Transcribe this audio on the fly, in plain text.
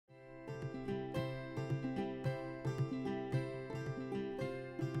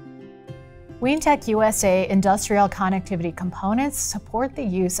Weintek USA industrial connectivity components support the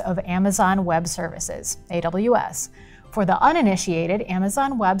use of Amazon Web Services, AWS. For the uninitiated,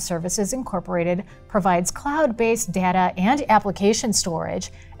 Amazon Web Services Incorporated provides cloud-based data and application storage,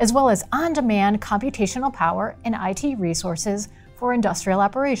 as well as on-demand computational power and IT resources for industrial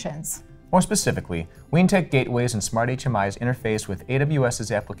operations. More specifically, Weintek gateways and smart HMIs interface with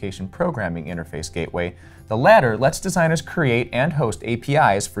AWS's Application Programming Interface Gateway. The latter lets designers create and host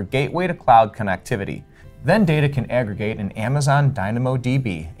APIs for gateway-to-cloud connectivity. Then data can aggregate in Amazon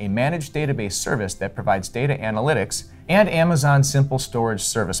DynamoDB, a managed database service that provides data analytics, and Amazon Simple Storage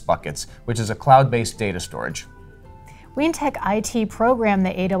Service Buckets, which is a cloud-based data storage. Weintek IT programmed the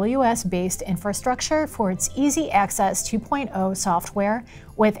AWS-based infrastructure for its Easy Access 2.0 software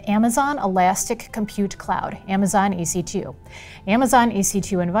with Amazon Elastic Compute Cloud, Amazon EC2. Amazon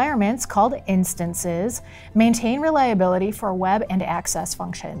EC2 environments, called instances, maintain reliability for web and access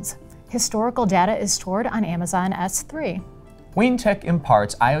functions. Historical data is stored on Amazon S3. Weintek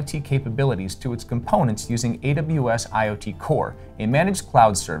imparts IoT capabilities to its components using AWS IoT Core, a managed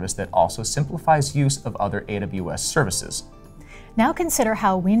cloud service that also simplifies use of other AWS services. Now consider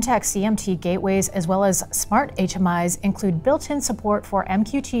how Weintek CMT gateways as well as smart HMIs include built-in support for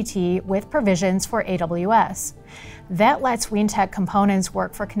MQTT with provisions for AWS. That lets Weintek components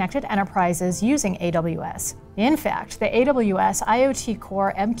work for connected enterprises using AWS. In fact, the AWS IoT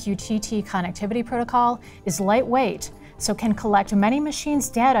Core MQTT connectivity protocol is lightweight, so can collect many machines'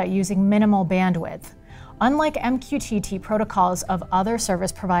 data using minimal bandwidth. Unlike MQTT protocols of other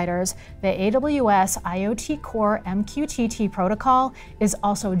service providers, the AWS IoT Core MQTT protocol is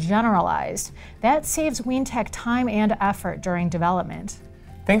also generalized. That saves Weintek time and effort during development.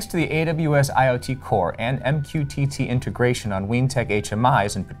 Thanks to the AWS IoT Core and MQTT integration on Weintek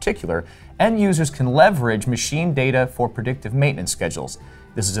HMIs in particular, end users can leverage machine data for predictive maintenance schedules.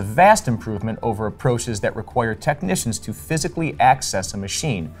 This is a vast improvement over approaches that require technicians to physically access a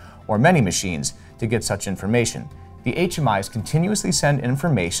machine, or many machines, to get such information. The HMIs continuously send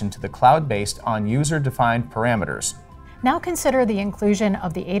information to the cloud based on user-defined parameters. Now consider the inclusion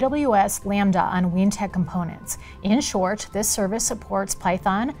of the AWS Lambda on Weintek components. In short, this service supports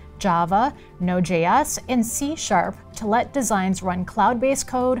Python, Java, Node.js, and C# to let designs run cloud-based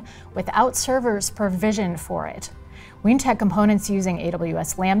code without servers provisioned for it. Weintek components using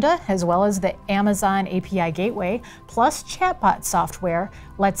AWS Lambda, as well as the Amazon API Gateway, plus chatbot software,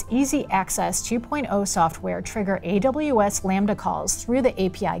 lets Easy Access 2.0 software trigger AWS Lambda calls through the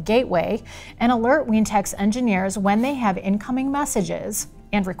API Gateway and alert Weintek's engineers when they have incoming messages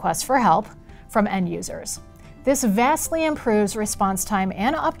and requests for help from end users. This vastly improves response time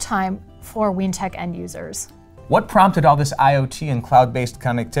and uptime for Weintek end users. What prompted all this IoT and cloud-based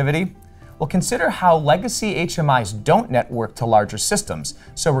connectivity? Well, consider how legacy HMIs don't network to larger systems,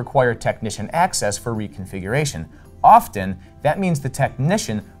 so require technician access for reconfiguration. Often, that means the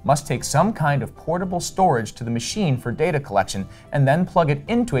technician must take some kind of portable storage to the machine for data collection and then plug it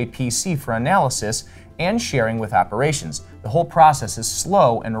into a PC for analysis and sharing with operations. The whole process is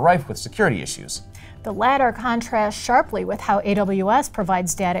slow and rife with security issues. The latter contrasts sharply with how AWS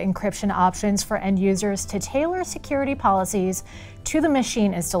provides data encryption options for end users to tailor security policies to the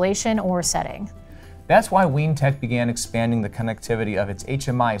machine installation or setting. That's why Weintek began expanding the connectivity of its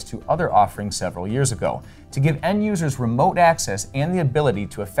HMIs to other offerings several years ago, to give end users remote access and the ability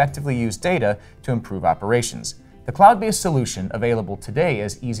to effectively use data to improve operations. The cloud-based solution, available today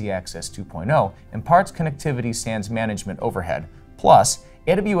as Easy Access 2.0, imparts connectivity sans management overhead. Plus,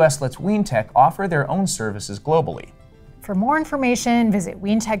 AWS lets Weintek offer their own services globally. For more information, visit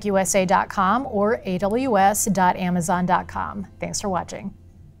WeintekUSA.com or AWS.Amazon.com. Thanks for watching.